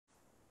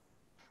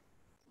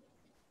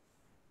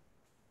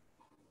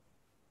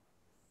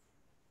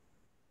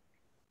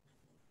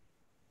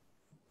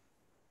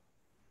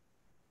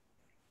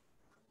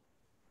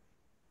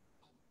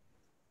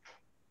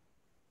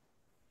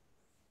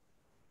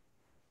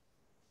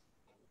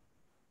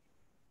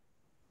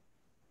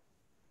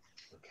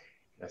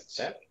Let's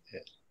check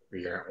if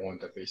we are on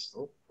the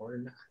Facebook or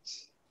not.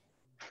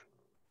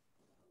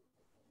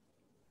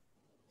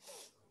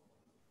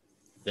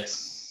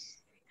 Yes.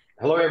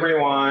 Hello,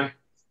 everyone.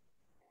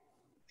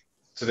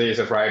 Today is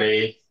a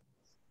Friday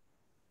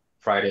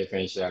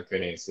Fanshawe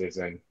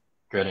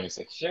Q&A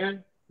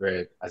section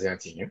with ASEAN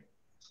team.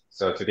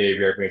 So today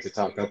we are going to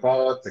talk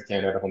about the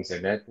Canada Homestay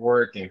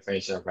Network and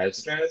Fanshawe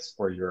residence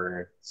for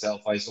your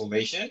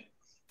self-isolation.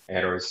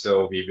 And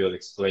also we will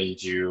explain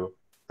to you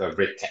the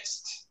WRIT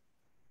test.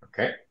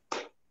 Okay.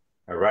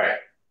 All right.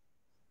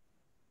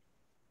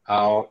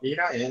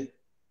 Ina and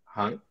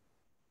Han,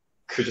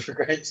 could you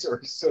guys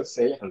also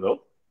say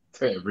hello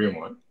to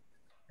everyone?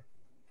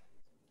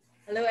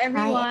 Hello,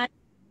 everyone.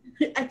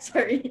 I'm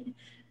sorry.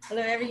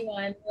 Hello,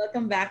 everyone.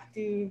 Welcome back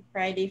to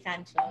Friday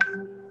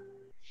Fanshawe.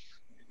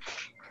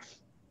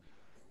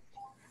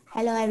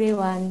 Hello,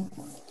 everyone.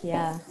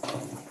 Yeah,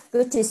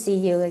 good to see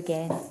you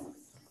again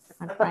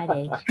on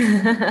Friday.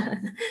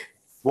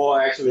 Well,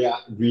 actually,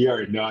 we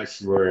are not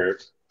sure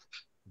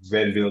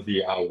when will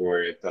be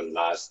the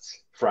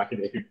last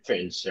Friday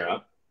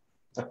Fanshawe,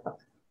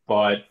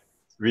 but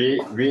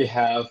we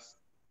have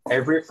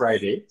every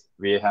Friday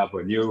we have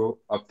a new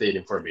update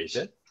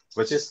information,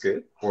 which is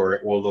good for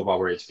all of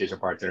our education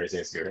partners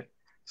and students.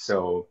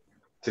 So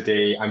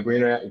today I'm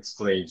going to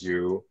explain to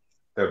you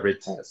the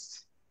WRIT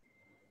test.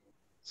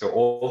 So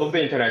all of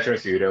the international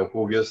students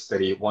who will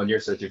study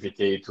 1-year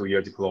certificate,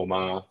 2-year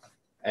diploma,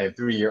 and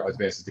 3-year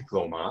advanced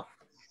diploma,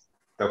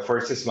 the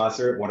first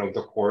semester, one of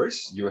the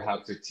course, you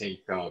have to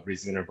take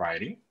reasoning and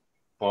writing,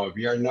 but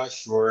we are not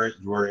sure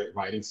your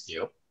writing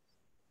skill.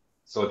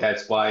 So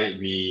that's why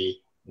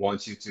we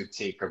want you to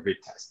take a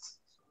WRIT test.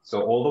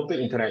 So all of the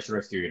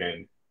international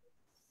students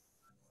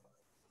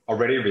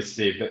already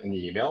received an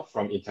email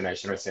from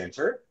International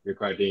Center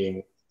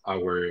regarding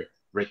our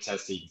WRIT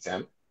test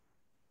exam.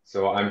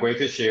 So I'm going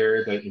to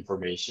share the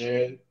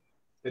information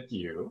with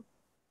you.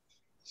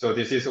 So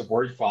this is a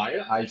Word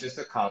file. I just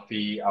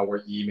copy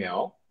our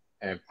email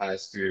and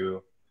pass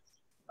to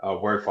a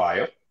Word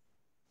file.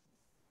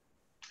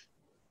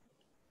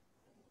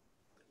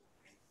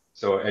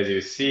 So as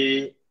you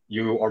see,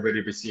 you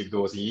already received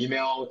those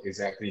emails,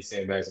 exactly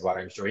same as what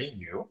I'm showing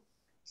you.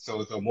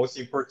 So the most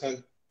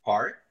important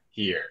part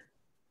here.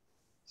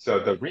 So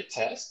the WRIT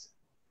test,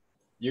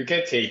 you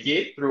can take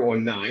it through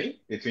online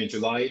between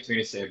July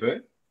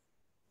 27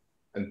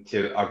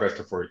 until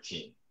August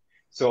 14.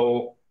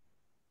 So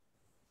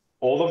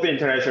all of the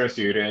international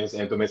students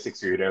and domestic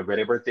students,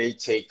 whenever they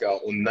take an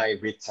online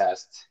WRIT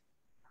test,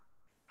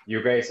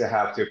 you guys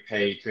have to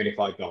pay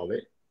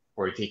 $25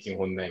 for taking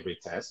online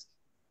WRIT test.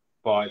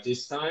 But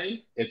this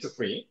time, it's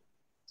free.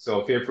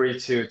 So feel free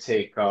to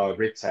take a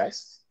WRIT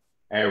test.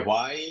 And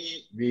why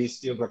we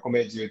still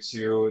recommend you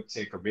to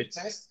take a WRIT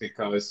test?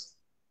 Because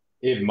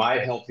it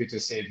might help you to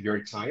save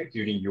your time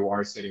during you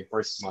are studying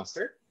first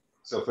semester.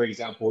 So for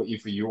example,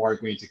 if you are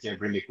going to get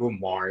really good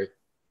mark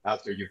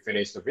after you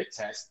finish the WRIT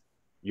test,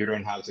 you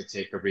don't have to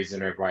take a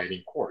reasoning and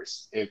writing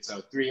course. It's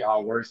a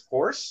 3-hour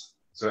course.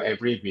 So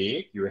every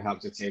week you have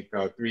to take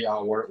a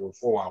 3-hour or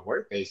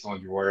 4-hour based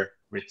on your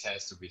WRIT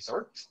test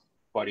result.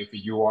 But if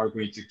you are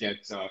going to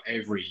get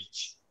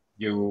average,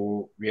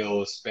 you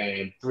will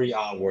spend 3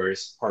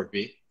 hours per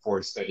week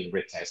for studying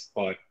WRIT test.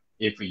 But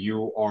if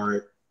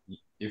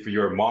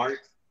your mark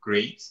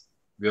grade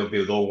will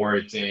be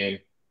lower than,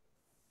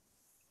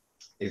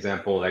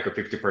 example, like a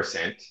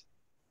 50%,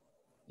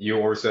 you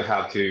also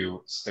have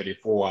to study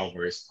 4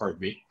 hours per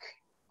week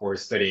for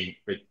studying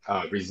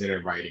reasoning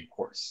and writing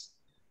course.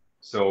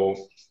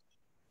 So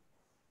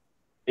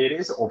it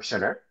is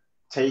optional.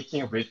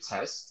 Taking WRIT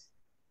test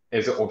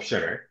is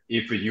optional.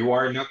 If you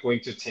are not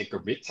going to take a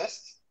WRIT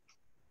test,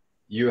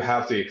 you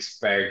have to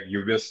expect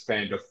you will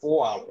spend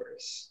 4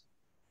 hours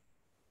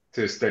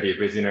to study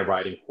reasoning and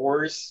writing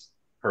course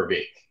per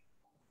week.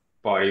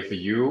 But if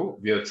you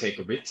will take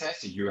a WRIT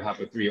test, you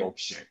have 3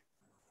 options.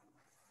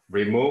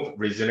 Remove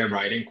reasoning and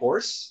writing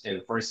course in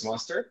the first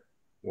semester,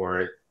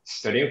 or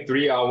studying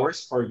 3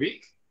 hours per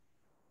week,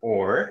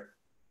 or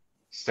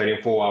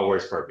studying 4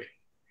 hours per week.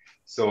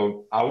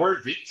 So our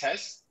WRIT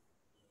test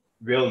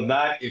will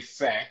not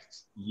affect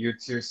you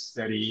to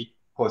study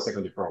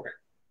post-secondary program.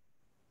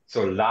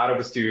 So a lot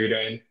of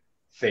students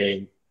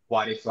think,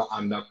 what if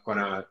I'm not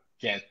gonna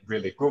get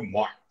really good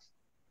mark?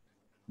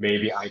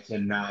 Maybe I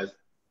cannot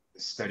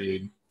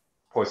study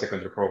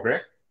post-secondary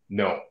program.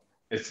 No,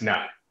 it's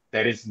not.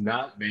 That is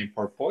not main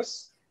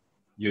purpose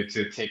you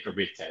to take a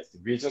WRIT test.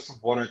 We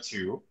just wanted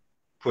to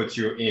put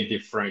you in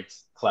different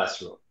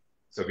classroom.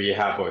 So we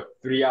have a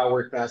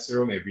 3-hour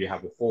classroom and we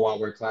have a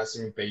 4-hour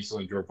classroom based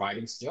on your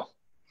writing skill.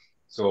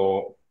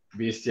 So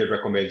we still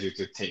recommend you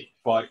to take.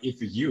 But if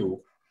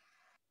you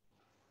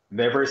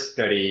never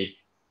studied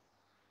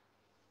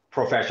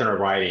professional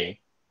writing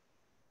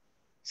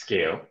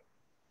skill,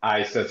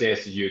 I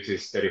suggest you to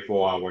study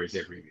 4 hours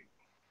every week,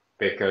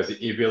 because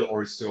it will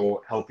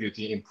also help you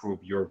to improve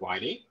your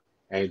writing.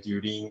 And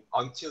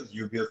until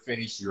you will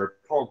finish your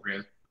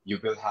program, you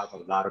will have a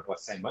lot of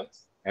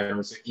assignments. And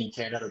also in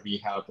Canada, we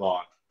have a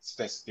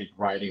specific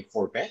writing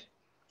format.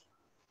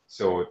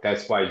 So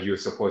that's why you're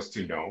supposed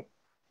to know.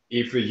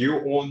 If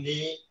you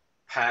only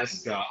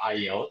pass the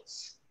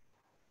IELTS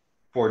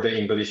for the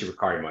English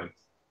requirement,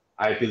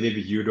 I believe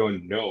you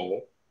don't know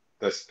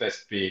the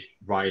specific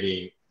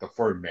writing, the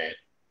format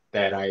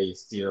that I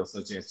still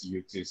suggest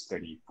you to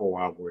study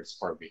 4 hours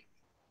per week.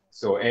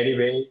 So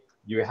anyway,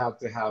 you have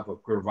to have a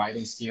good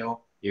writing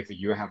skill if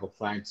you have a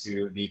plan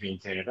to live in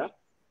Canada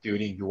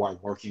during you are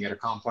working at a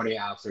company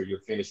after you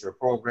finish your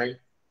program.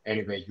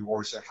 Anyway, you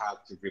also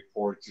have to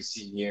report to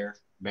senior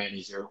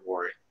manager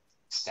or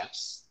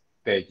steps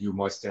that you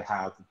must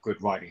have good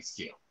writing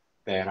skill.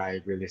 That I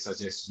really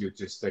suggest you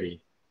to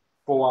study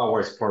 4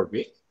 hours per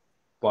week.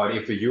 But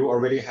if you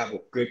already have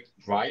a good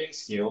writing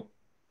skill,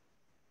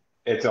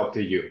 it's up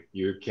to you.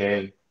 You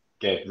can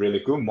get really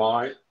good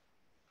mark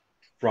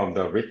from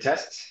the WRIT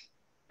test,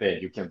 then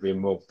you can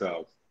remove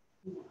the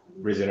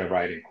reasoning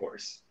writing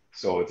course.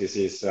 So this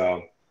is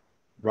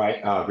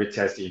WRIT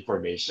test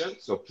information.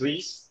 So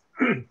please,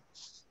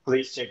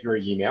 please check your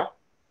email.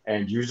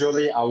 And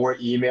usually our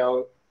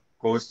email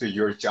goes to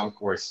your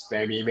junk or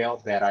spam email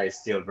that I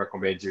still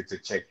recommend you to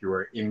check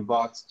your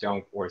inbox,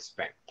 junk or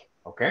spam,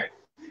 okay?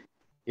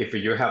 If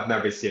you have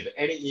not received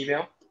any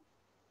email,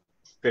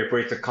 feel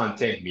free to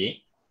contact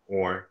me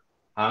or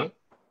Hang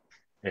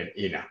and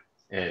Ina.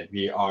 And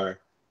we are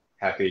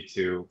happy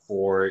to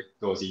forward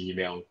those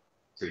emails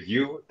to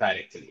you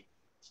directly,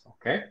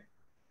 okay?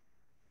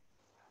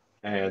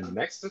 And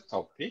next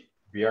topic,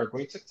 we are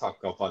going to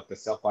talk about the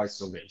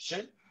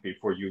self-isolation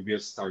before you will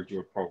start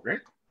your program.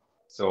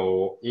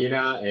 So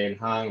Ina and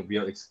Han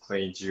will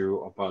explain to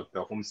you about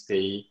the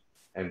homestay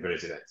and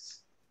residence.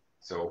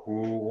 So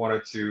who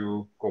wanted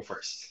to go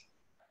first?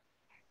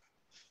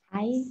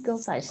 I go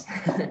first.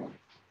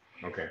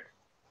 Okay.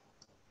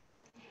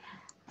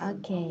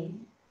 Okay.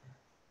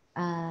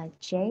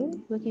 Jay,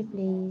 would you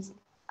please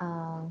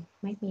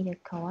make me the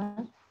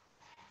call?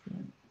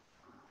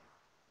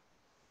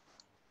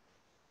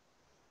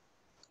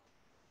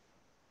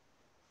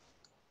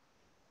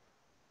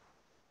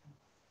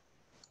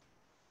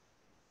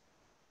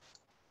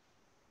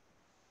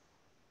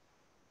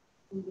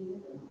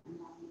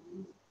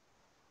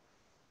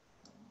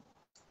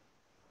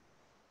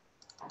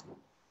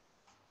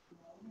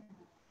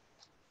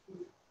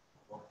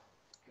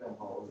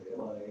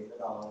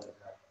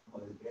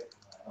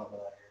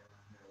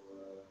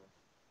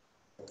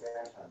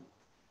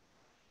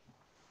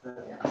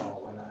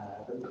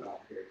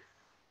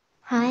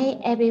 Hi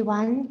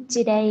everyone.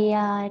 Today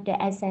the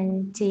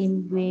Ascent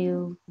team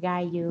will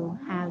guide you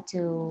how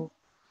to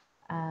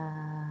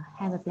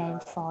have a plan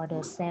for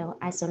the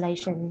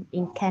self-isolation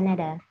in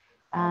Canada.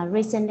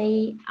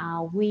 Recently,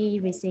 we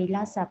received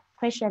lots of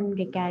questions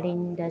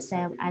regarding the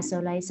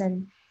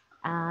self-isolation.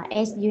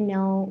 As you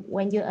know,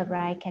 when you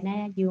arrive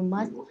Canada, you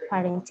must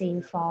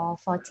quarantine for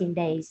 14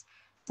 days.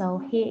 So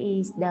here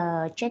is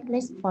the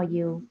checklist for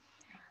you.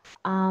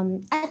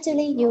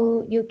 Actually,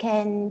 you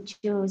can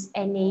choose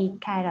any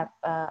kind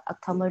of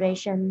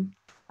accommodation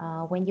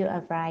when you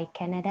arrive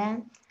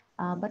Canada.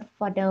 But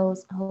for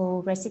those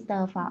who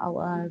register for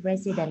our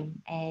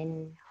resident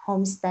and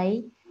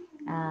homestay,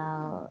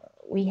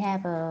 we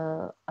have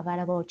a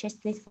available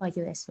checklist for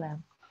you as well.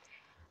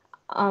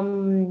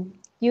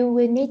 You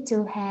will need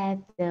to have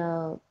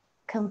the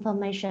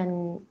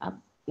confirmation of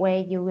where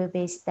you will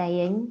be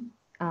staying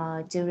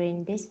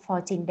during these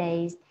 14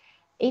 days.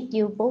 If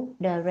you book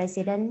the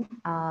residence,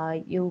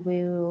 you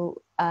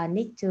will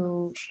need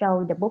to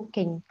show the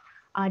booking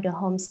or the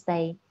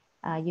homestay.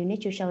 You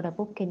need to show the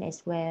booking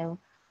as well.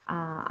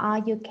 Or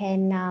you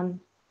can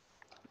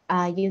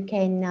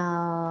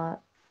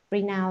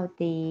bring out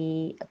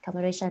the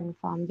accommodation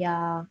from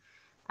your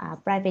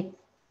private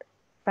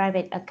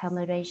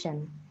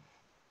accommodation.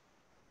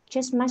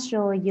 Just make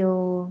sure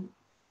you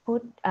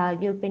put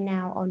you print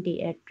out on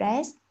the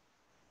address,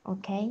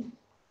 okay?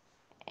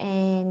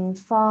 And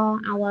for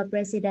our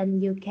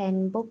president, you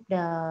can book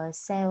the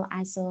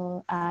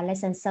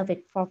self-isolation service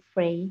for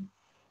free.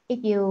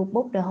 If you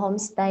book the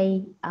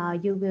homestay,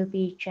 you will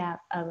be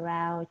charged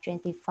around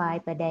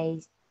 25 per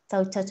day.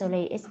 So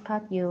totally it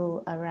cost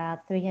you around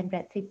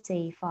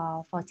 350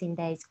 for 14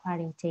 days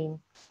quarantine.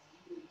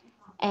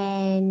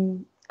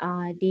 And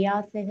the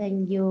other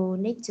thing you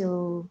need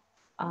to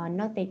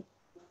notice,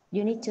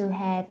 you need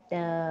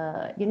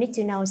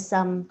to know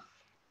some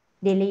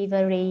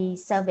delivery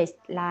service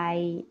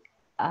like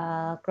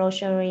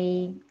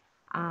grocery,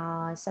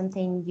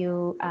 something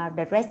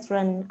the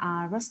restaurant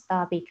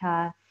restaurant,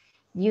 because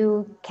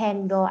you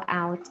can go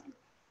out,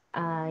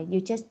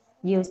 you just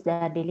use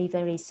the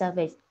delivery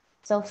service.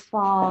 So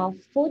for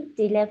food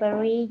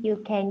delivery,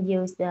 you can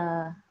use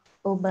the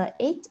Uber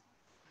Eats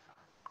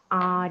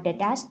or the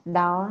Dash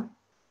Door.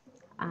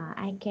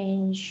 I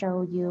can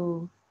show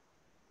you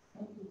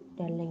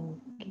the link.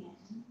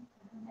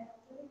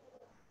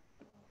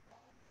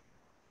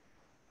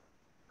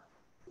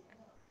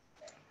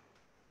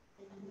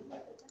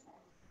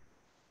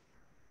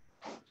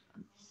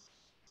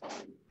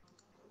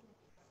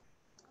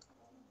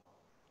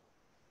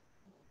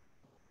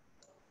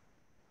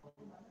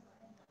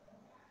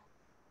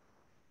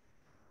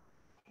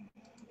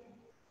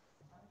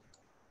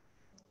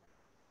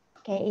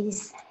 Okay,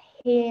 is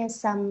here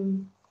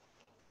some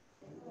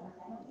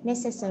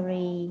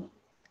necessary.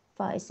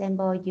 For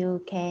example,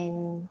 you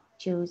can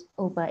choose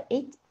Uber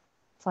Eats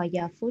for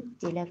your food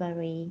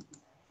delivery,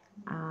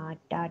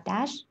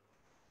 DoorDash.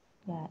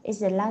 Yeah,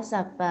 it's a lot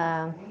of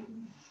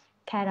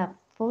kind of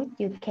food.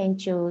 You can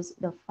choose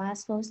the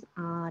fast food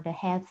or the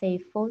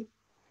healthy food,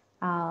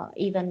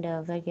 even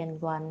the vegan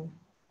one.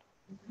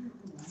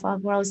 For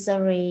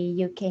grocery,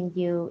 you can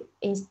use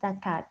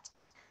Instacart.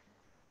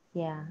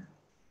 Yeah,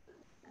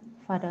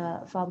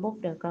 for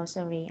book the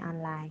grocery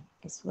online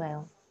as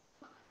well.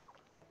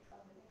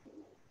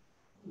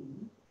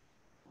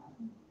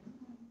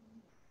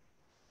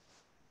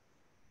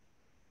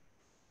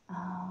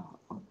 Oh,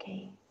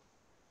 okay.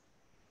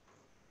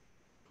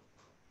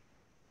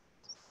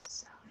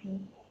 Sorry.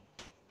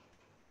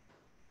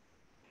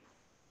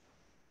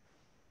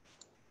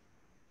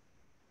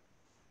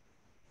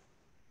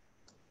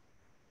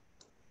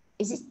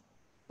 Is it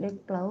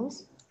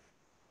close?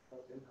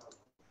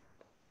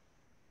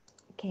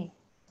 Okay.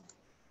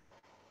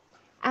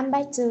 I'm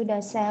back to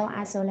the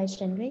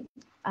self-isolation rate.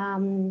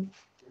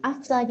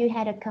 After you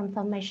had a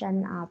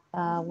confirmation of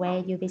where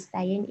you'll be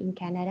staying in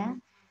Canada,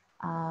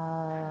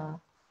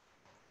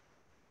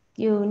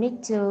 you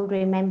need to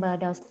remember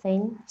those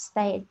things.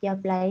 Stay at your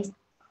place,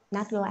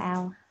 not go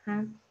out,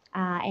 huh?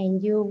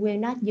 And you will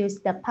not use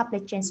the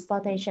public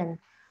transportation.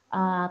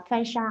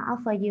 Fanshawe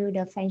offer you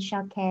the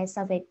Fanshawe Care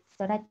service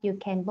so that you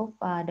can book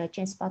the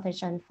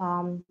transportation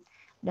from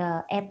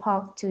the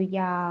airport to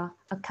your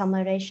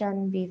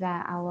accommodation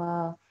via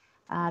our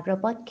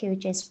robot queue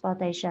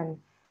transportation.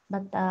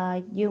 But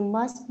you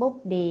must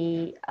book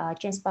the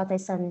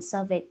transportation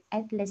service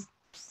at least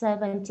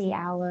 70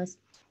 hours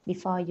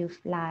before you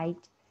fly.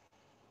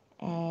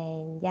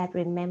 And yeah,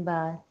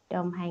 remember,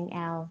 don't hang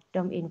out,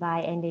 don't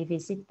invite any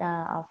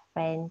visitor or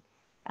friend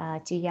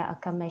to your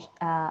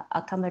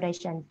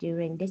accommodation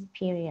during this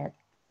period.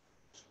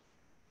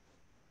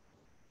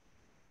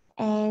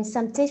 And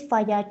some tips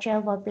for your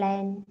travel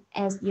plan.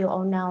 As you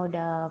all know,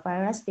 the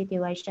virus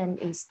situation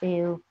is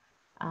still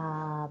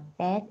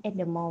bad at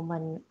the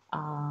moment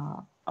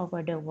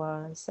over the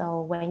world.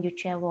 So when you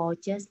travel,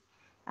 just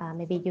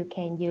maybe you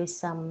can use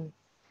some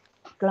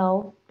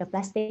glove, the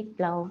plastic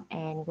glove,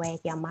 and wear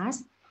your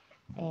mask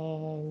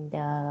and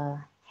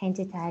hand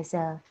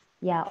sanitizer.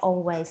 Yeah,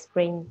 always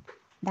bring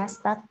that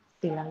stuff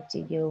belong to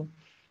you.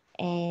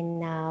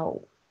 And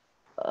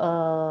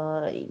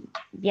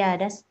yeah,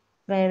 that's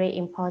very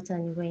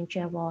important when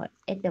travel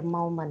at the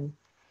moment.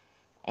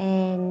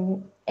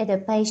 And at the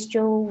page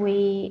 2,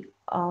 we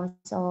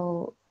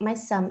also make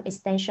some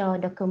essential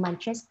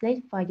document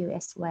checklist for you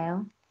as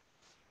well.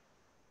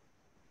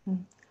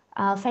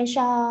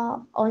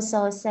 Fanshawe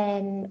also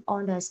send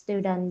all the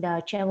student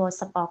the travel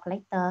support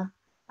letter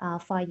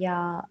for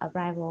your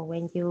arrival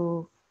when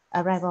you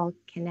arrival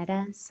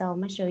Canada. So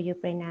make sure you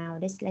print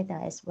out this letter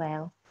as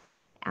well.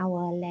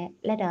 Our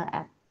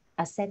letter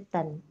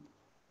acceptance.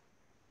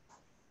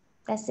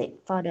 That's it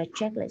for the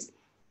checklist.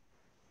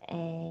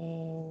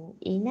 And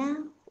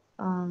Ina,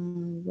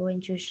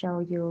 going to show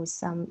you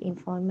some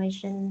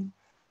information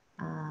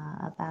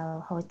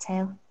about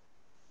hotel.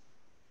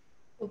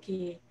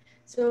 Okay.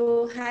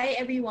 So, hi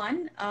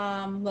everyone.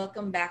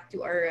 Welcome back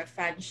to our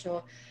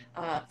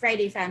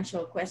Friday fan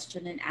show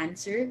question and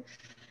answer.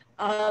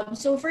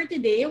 So for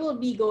today, I will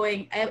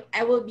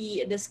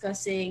be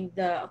discussing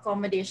the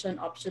accommodation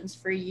options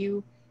for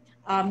you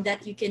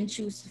that you can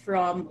choose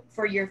from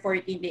for your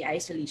 14-day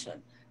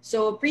isolation.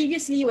 So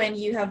previously, when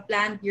you have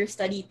planned your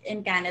study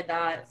in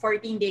Canada,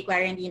 14-day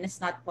quarantine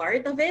is not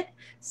part of it.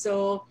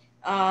 So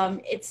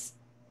it's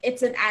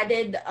an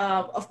added,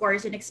 of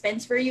course, an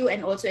expense for you,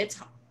 and also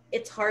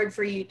it's hard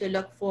for you to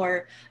look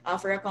for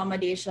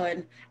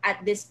accommodation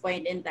at this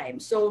point in time.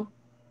 So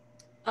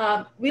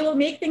we will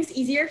make things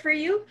easier for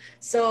you.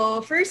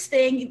 So first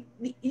thing,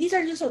 these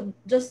are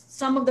just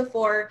some of the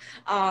 4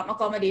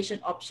 accommodation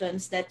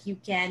options that you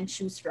can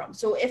choose from.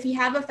 So if you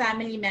have a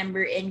family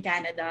member in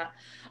Canada,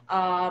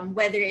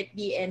 whether it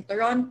be in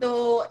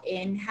Toronto,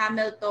 in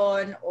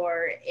Hamilton,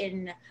 or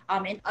in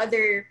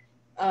other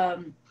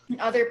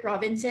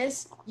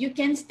provinces, you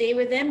can stay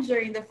with them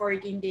during the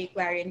 14-day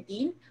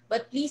quarantine.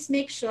 But please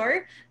make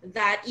sure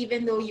that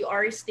even though you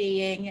are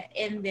staying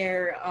in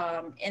their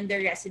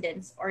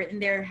residence or in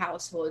their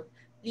household,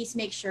 please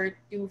make sure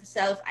to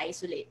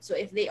self-isolate. So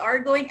if they are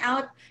going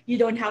out, you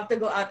don't have to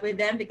go out with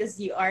them because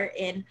you are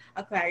in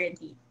a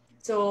quarantine.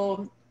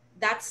 So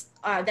that's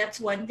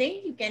one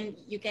thing.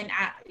 You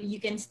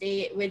can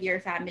stay with your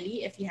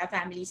family if you have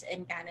families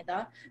in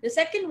Canada. The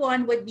second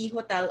one would be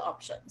hotel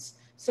options.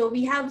 So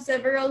we have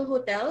several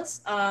hotels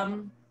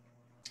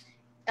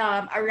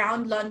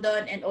around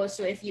London, and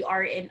also if you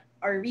are in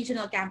our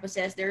regional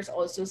campuses, there's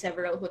also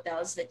several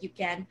hotels that you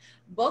can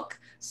book.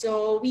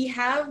 So we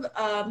have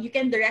you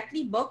can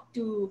directly book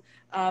to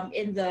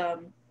in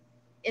the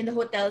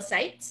hotel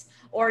sites,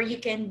 or you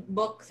can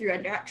book through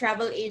a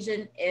travel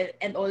agent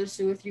and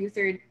also through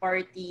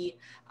third-party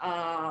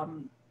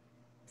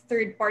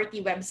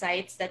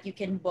websites that you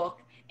can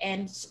book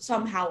and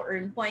somehow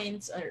earn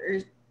points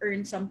or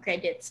earn some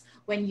credits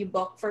when you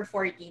book for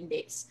 14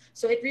 days.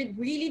 So it would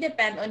really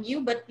depend on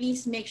you, but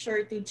please make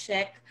sure to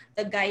check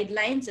the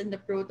guidelines and the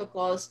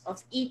protocols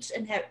of each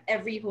and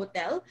every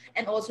hotel,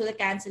 and also the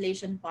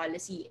cancellation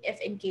policy if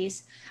in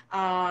case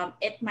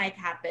it might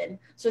happen,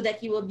 so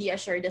that you will be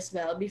assured as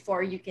well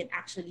before you can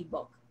actually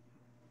book.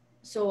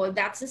 So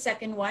that's the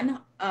second one,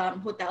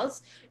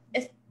 hotels.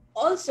 If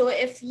also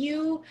if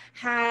you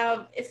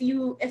have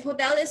if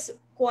hotel is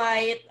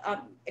quite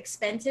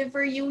expensive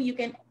for you, you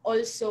can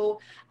also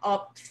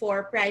opt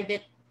for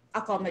private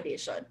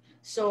accommodation.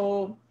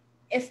 So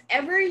if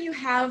ever you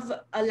have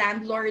a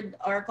landlord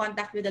or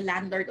contact with a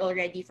landlord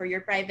already for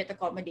your private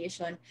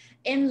accommodation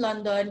in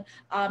London,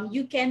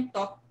 you can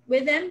talk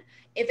with them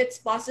if it's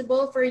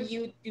possible for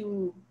you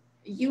to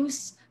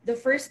use the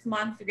first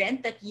month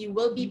rent that you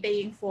will be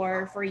paying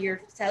for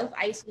your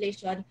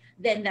self-isolation,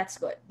 then that's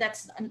good.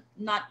 That's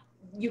not,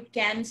 you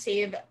can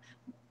save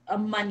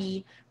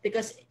money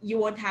because you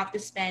won't have to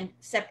spend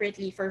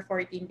separately for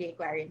 14-day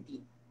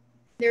quarantine.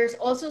 There's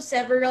also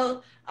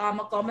several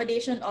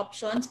accommodation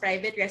options,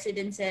 private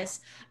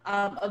residences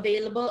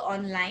available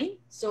online.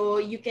 So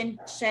you can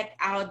check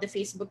out the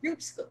Facebook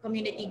groups,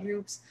 community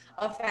groups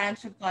of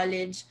Fanshawe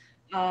College,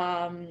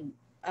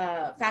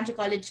 Fanshawe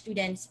College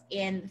students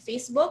in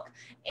Facebook.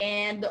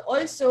 And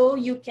also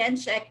you can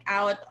check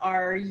out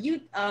our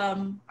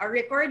our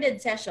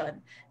recorded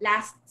session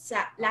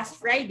last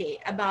Friday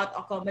about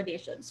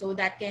accommodation. So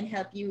that can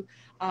help you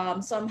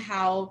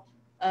somehow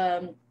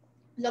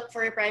look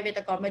for a private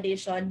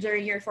accommodation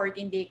during your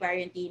 14-day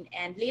quarantine,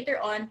 and later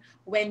on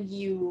when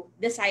you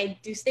decide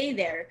to stay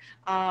there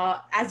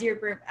as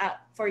your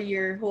for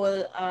your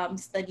whole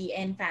study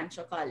in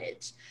Fanshawe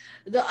College.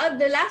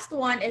 The last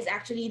one is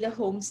actually the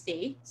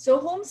homestay. So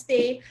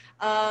homestay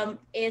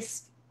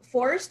is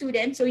for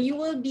students. So you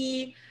will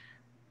be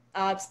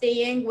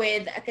staying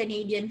with a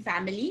Canadian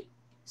family.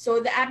 So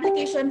the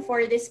application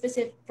for this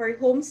specific for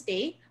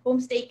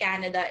Homestay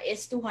Canada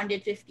is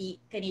 250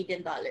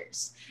 Canadian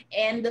dollars,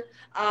 and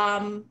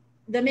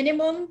the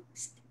minimum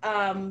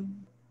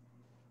time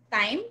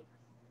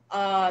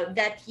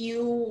that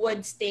you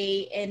would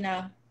stay in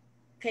a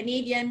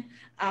Canadian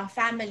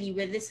family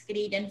with this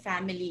Canadian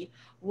family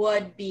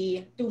would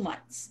be 2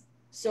 months.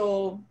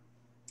 So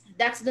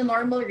that's the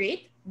normal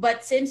rate.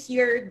 But since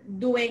you're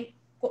doing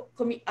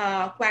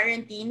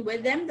quarantine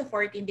with them, the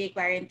 14-day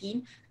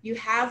quarantine, you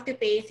have to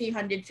pay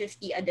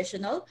 350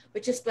 additional,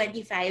 which is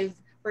 25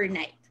 per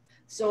night.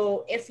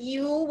 So if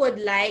you would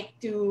like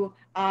to,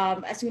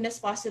 as soon as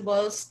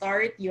possible,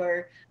 start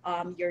your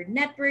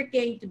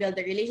networking to build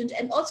the relations,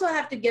 and also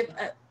have to get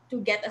a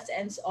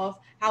sense of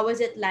how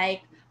is it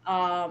like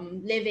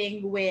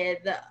living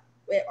with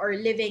or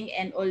living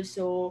and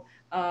also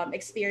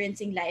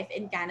experiencing life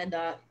in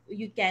Canada,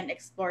 you can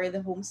explore the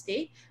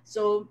homestay.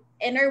 So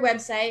in our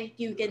website,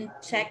 you can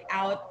check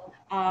out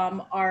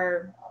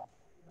our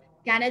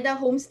Canada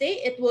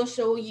Homestay. It will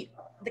show you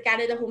the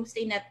Canada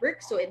Homestay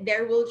Network. So it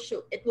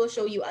will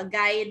show you a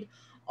guide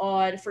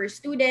on for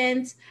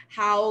students,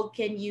 how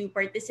can you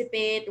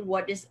participate,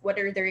 what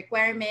are the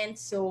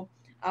requirements. So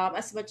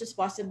as much as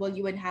possible,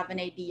 you would have an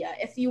idea.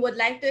 If you would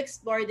like to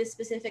explore this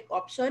specific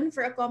option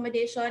for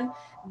accommodation,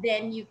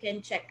 then you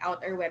can check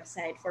out our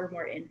website for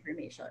more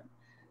information.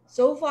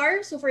 So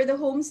for the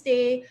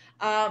homestay,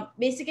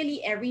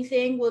 basically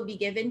everything will be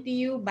given to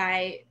you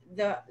by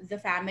the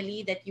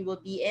family that you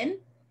will be in.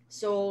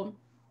 So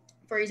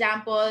for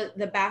example,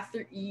 the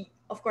bathroom,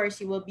 of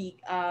course, you will be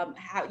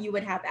you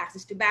would have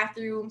access to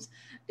bathrooms,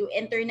 to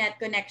internet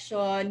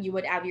connection. You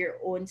would have your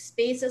own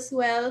space as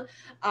well.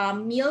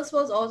 Meals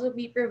will also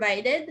be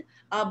provided,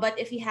 but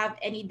if you have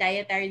any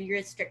dietary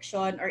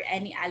restriction or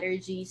any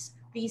allergies,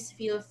 please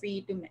feel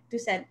free to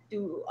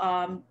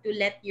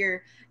let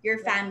your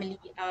family,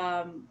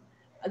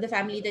 the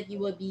family that you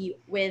will be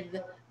with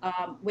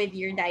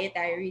your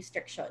dietary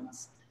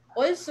restrictions.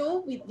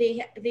 Also,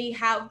 they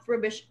have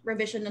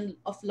provision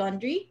of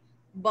laundry,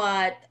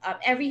 but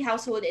every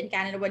household in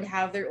Canada would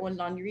have their own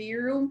laundry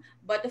room.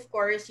 But of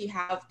course, you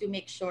have to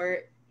make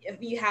sure if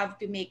you have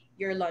to make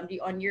your laundry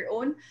on your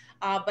own.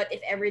 But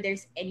if ever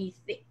there's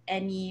anything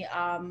that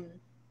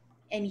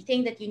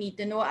you need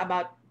to know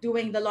about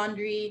doing the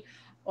laundry,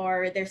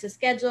 or there's a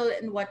schedule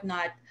and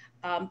whatnot,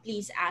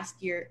 please ask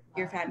your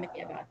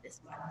family about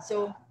this one.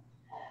 So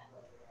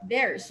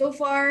there, so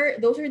far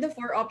those are the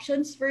 4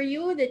 options for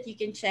you that you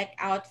can check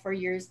out for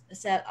your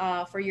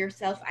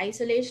self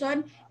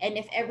isolation. And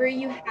if ever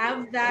you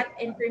have that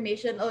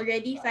information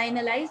already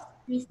finalized,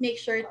 please make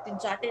sure to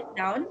jot it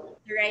down,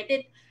 to write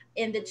it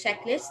in the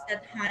checklist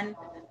that Han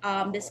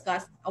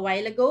discussed a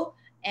while ago.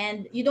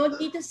 And you don't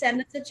need to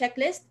send us the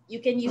checklist, you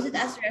can use it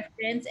as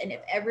reference. And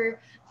if ever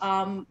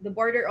the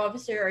border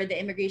officer or the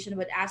immigration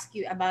would ask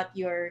you about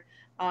your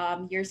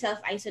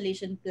self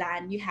isolation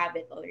plan, you have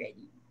it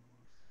already.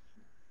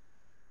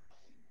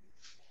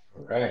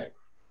 All right.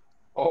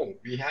 Oh,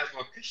 we have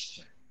a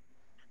question.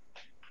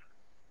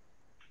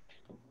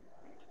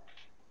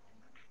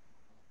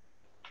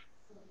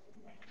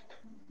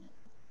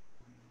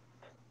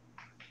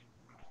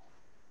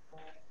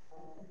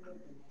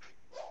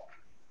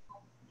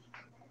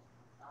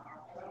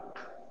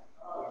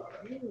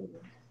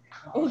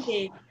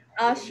 Okay.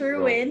 So,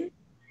 Sherwin.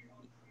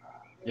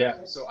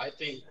 yeah, so I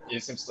think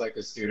it seems like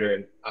a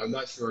student, I'm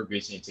not sure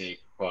which intake,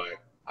 but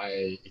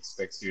I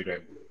expect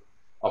student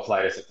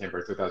apply to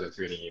September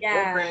 2020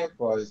 Yeah. program,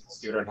 but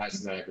student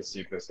has not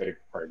received the study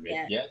permit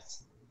Yeah. yet.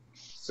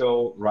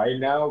 So right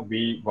now,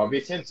 what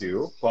we can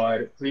do,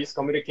 but please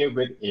communicate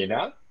with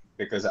Ina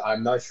because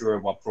I'm not sure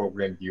what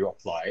program you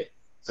apply.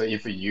 So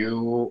if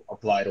you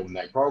applied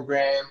online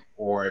program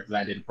or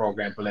blended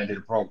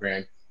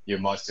program, you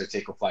must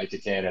take a flight to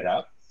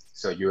Canada.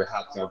 So you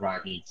have to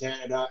arrive in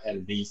Canada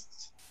at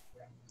least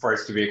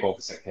first week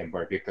of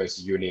September because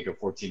you need a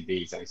 14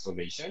 days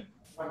isolation.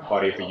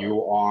 But if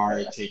you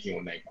are taking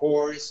online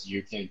course,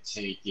 you can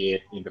take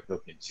it in the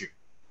Philippines too.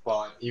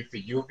 But if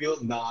you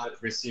will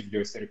not receive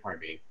your study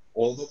permit,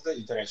 all of the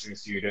international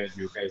students,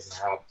 you guys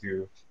have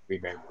to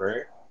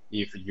remember,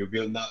 if you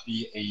will not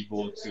be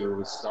able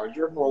to start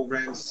your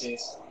program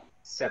since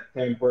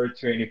September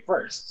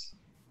 21st,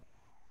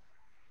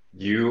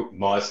 you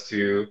must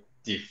to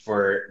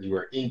defer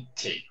your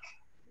intake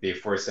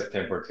before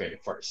September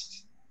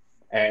 21st.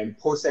 And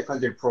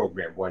post-secondary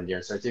program, 1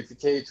 year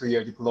certificate, 2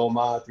 year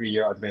diploma, 3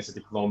 year advanced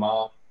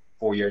diploma,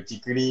 4 year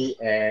degree,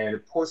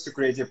 and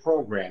postgraduate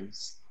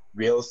programs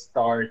will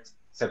start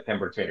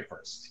September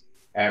 21st.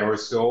 And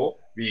also,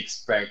 we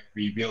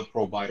will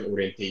provide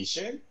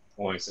orientation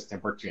on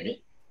September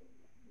 20th,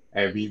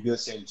 and we will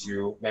send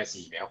you mass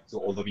email to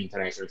all of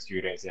international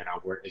students and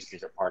our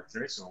education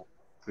partners. So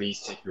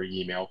please check your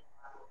email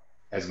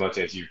as much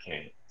as you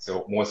can.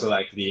 So most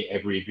likely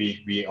every week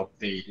we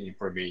update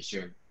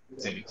information,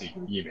 send it to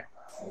email.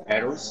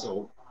 And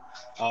also,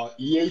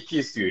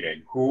 EAP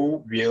student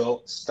who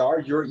will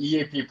start your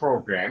EAP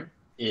program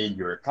in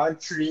your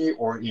country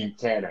or in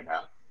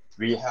Canada,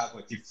 we have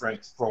a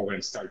different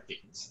program start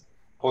date.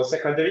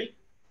 Post-secondary,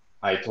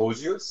 I told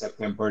you,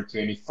 September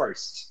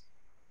 21st.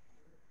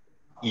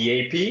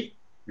 EAP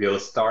will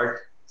start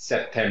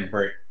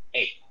September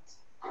 8th.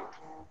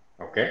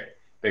 Okay?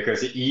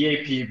 Because the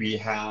EAP, we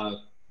have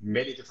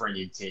many different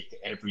intake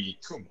every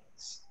 2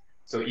 months.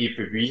 So if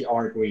we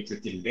are going to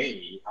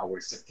delay our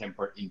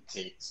September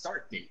intake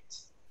start date,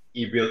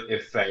 it will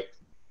affect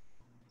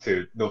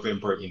to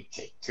November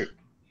intake too.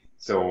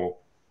 So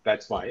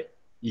that's why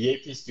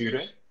EAP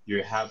student,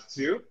 you have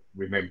to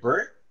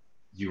remember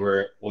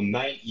your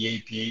online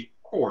EAP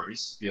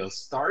course will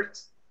start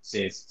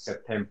since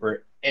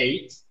September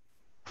 8th,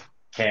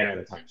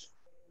 Canada time zone,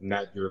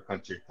 not your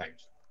country time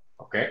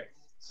zone. Okay?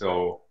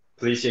 So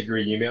please check your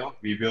email.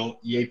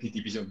 EAP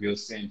division will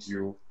send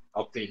you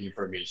update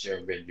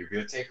information when you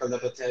will take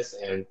another test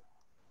and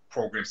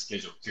program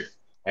schedule too.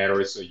 And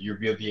also you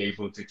will be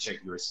able to check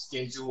your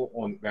schedule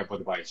on Web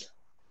Advisor.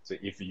 So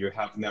if you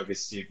have not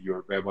received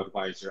your Web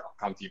Advisor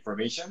account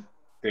information,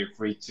 feel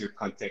free to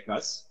contact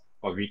us.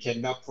 But we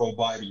cannot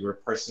provide your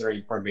personal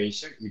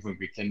information, even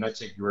we cannot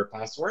check your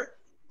password,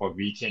 but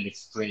we can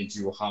explain to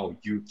you how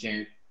you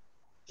can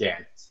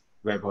get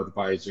Web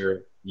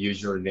Advisor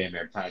username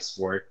and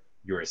password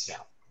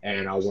yourself.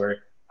 And our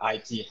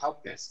IT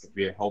help desk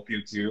will help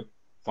you to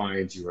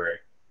find your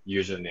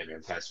username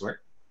and password.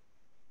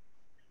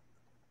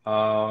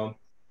 Um,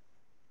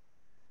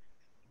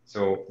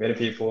 so many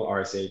people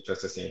are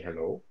just saying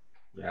hello.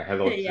 Yeah,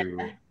 hello Yeah.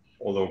 to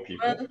all those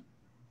people. Well,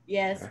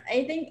 yes. Yeah.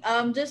 I think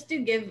just to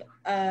give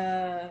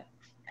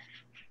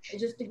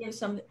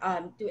some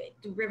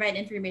to provide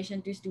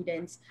information to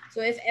students.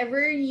 So if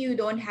ever you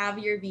don't have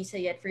your visa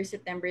yet for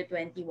September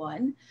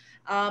 21,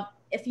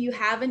 if you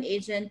have an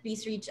agent,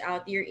 please reach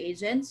out to your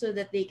agent so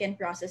that they can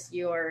process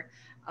your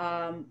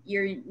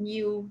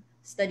new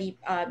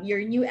your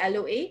new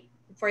LOA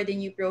for the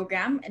new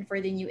program and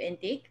for the new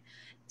intake.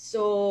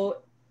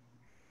 So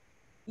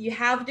you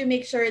have to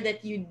make sure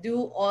that you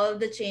do all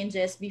the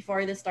changes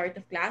before the start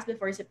of class,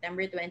 before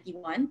September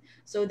 21,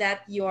 so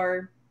that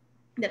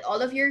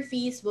all of your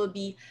fees will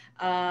be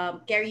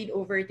carried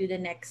over to the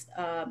next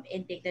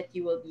intake that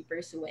you will be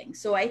pursuing.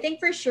 So I think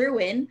for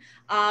Sherwin,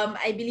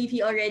 I believe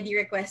he already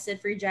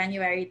requested for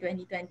January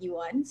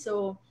 2021.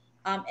 So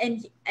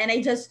and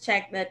I just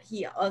checked that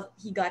he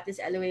got this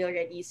LOA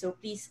already. So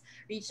please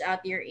reach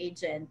out to your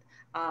agent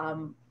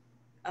um,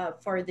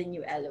 for the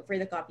new LO for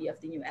the copy of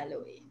the new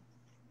LOA.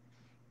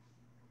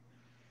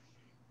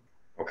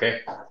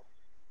 Okay.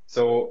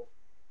 So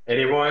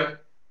anyone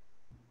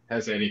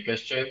has any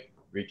question,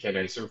 we can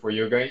answer for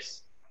you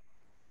guys.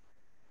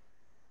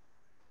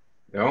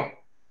 No?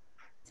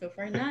 So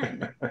far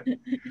none.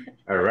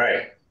 All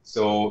right.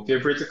 So feel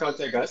free to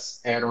contact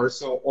us, and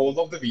also all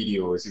of the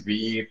videos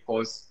we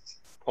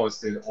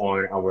posted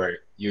on our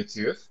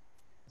YouTube.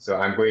 So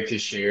I'm going to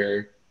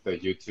share the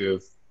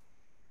YouTube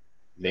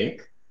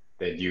link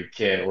that you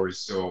can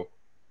also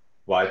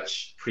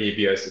watch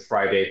previous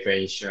Friday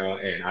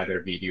Fanshawe and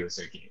other videos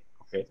again.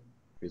 Okay.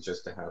 We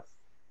just have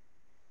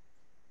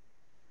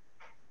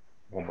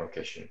one more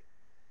question.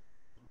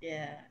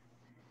 Yeah.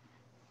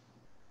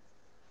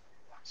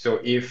 So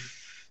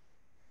if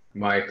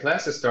my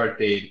class start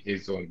date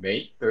is on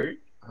May 3rd,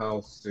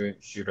 how soon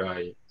should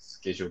I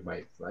schedule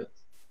my flight?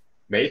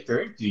 May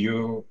 3rd, do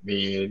you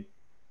mean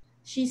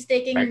She's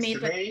taking Next May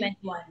May?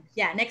 2021.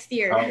 Yeah, next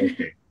year. Oh,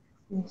 okay.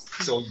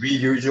 So we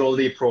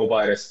usually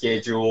provide a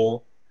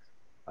schedule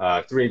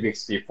 3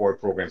 weeks before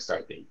program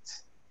start date.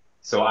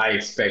 So I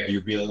expect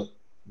you will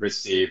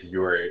receive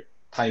your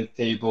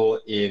timetable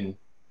in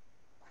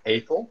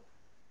April,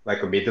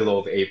 like the middle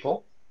of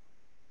April.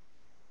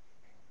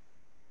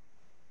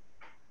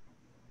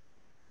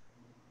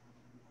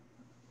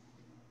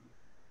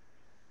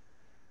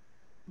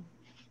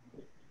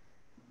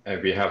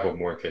 And we have one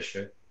more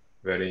question.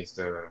 When is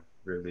the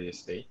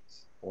release date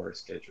or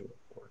schedule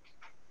for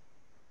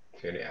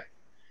 20th?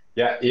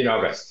 Yeah, in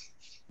August.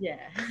 Yeah.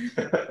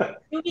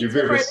 You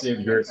will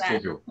receive your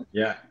schedule.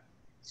 Yeah.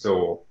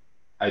 So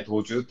I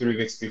told you 3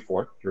 weeks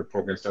before your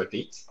program start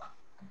date,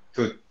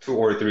 2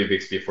 or 3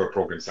 weeks before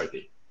program start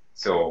date.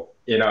 So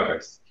in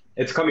August,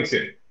 it's coming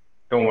soon.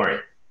 Don't worry.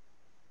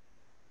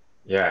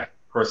 Yeah,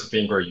 cross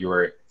finger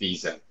your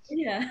visa.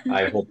 Yeah.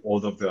 I hope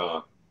all of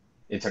the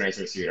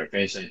international student,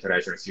 Fanshawe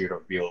international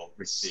student will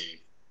receive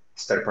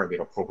study permit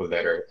approval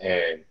letter,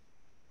 and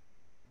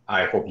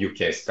I hope you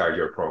can start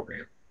your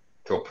program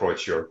to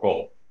approach your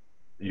goal,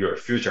 your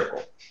future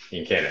goal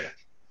in Canada.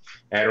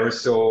 And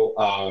also,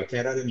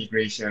 Canada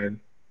Immigration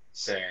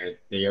said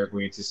they are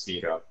going to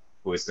speed up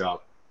with the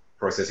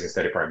processing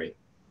study permit.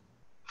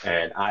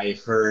 And I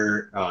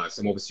heard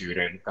some of the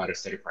students got a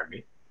study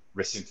permit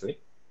recently.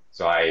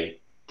 So I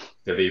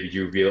believe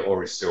you will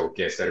also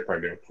get study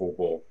permit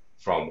approval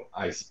from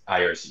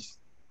IRC.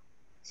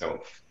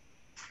 So,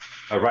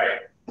 all right.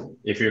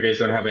 If you guys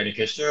don't have any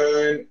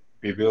question,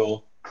 we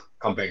will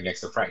come back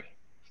next Friday.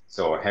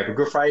 So have a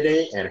good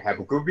Friday and have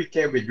a good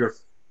weekend with your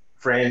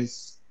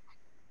friends,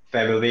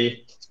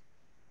 family,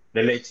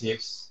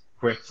 relatives,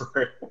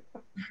 whoever,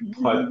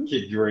 but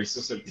keep your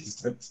social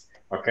distance,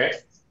 okay?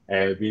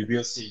 And we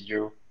will see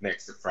you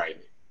next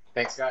Friday.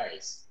 Thanks,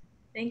 guys.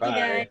 Thank Bye. you,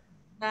 guys.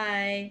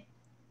 Bye.